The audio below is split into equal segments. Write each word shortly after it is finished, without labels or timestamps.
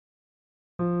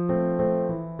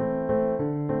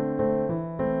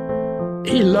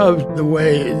He loved the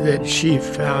way that she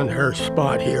found her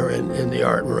spot here in the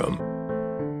art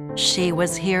room. She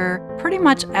was here pretty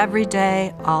much every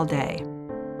day, all day.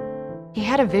 He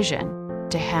had a vision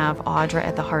to have Audra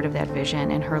at the heart of that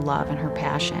vision and her love and her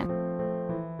passion.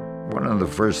 One of the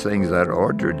first things that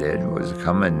Audra did was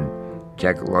come and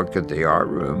take a look at the art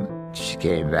room. She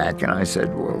came back and I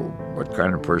said, well, what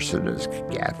kind of person is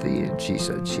Kathy? And she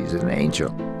said, she's an angel.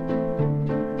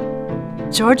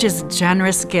 George's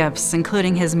generous gifts,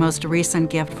 including his most recent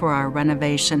gift for our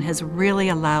renovation, has really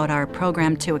allowed our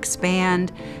program to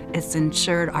expand. It's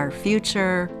ensured our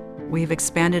future. We've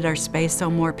expanded our space so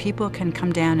more people can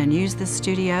come down and use the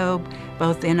studio,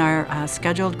 both in our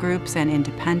scheduled groups and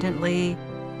independently.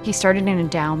 He started an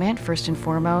endowment, first and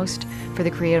foremost, for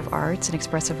the creative arts and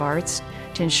expressive arts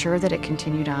to ensure that it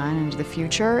continued on into the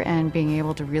future and being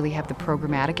able to really have the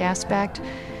programmatic aspect.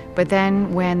 But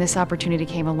then when this opportunity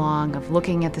came along of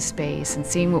looking at the space and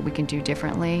seeing what we can do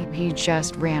differently, he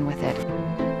just ran with it.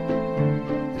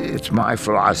 It's my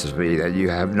philosophy that you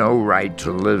have no right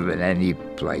to live in any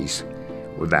place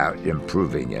without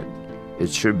improving it. It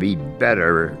should be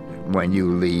better when you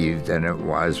leave than it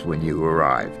was when you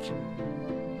arrived.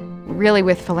 Really,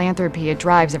 with philanthropy, it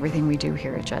drives everything we do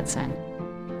here at Judson.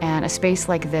 And a space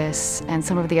like this and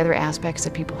some of the other aspects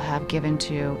that people have given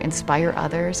to inspire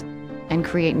others and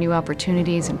create new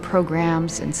opportunities and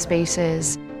programs and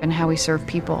spaces and how we serve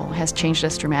people has changed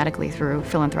us dramatically through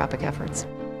philanthropic efforts.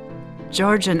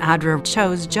 George and Audra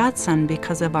chose Judson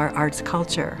because of our arts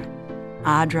culture.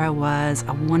 Audra was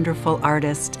a wonderful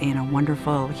artist and a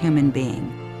wonderful human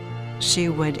being. She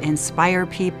would inspire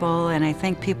people, and I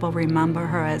think people remember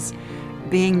her as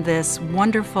being this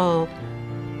wonderful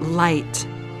light.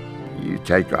 You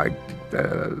take like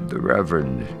the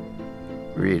Reverend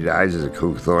Reed Isaac,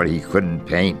 who thought he couldn't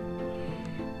paint,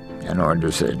 and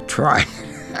Audra said, try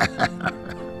it.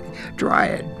 Try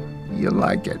it, you'll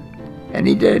like it. And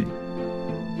he did.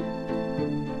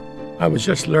 I was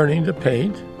just learning to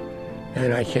paint,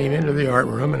 and I came into the art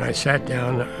room and I sat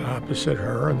down opposite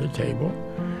her on the table,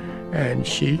 and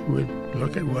she would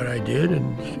look at what I did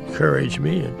and encourage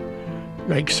me and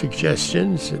make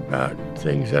suggestions about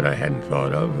things that I hadn't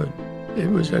thought of. And it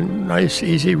was a nice,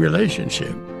 easy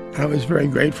relationship. I was very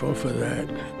grateful for that.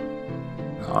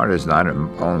 Art is not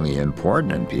only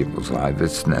important in people's lives,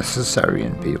 it's necessary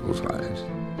in people's lives.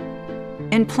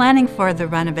 In planning for the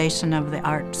renovation of the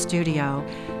art studio,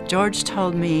 George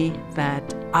told me that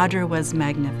Audra was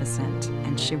magnificent,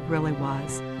 and she really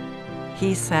was.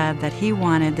 He said that he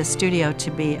wanted the studio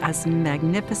to be as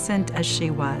magnificent as she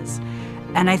was.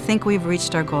 And I think we've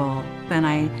reached our goal. And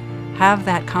I have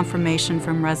that confirmation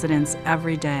from residents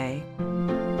every day.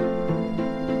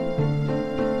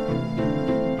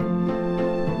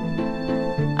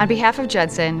 On behalf of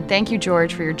Judson, thank you,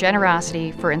 George, for your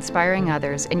generosity, for inspiring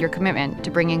others, and your commitment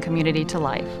to bringing community to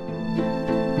life.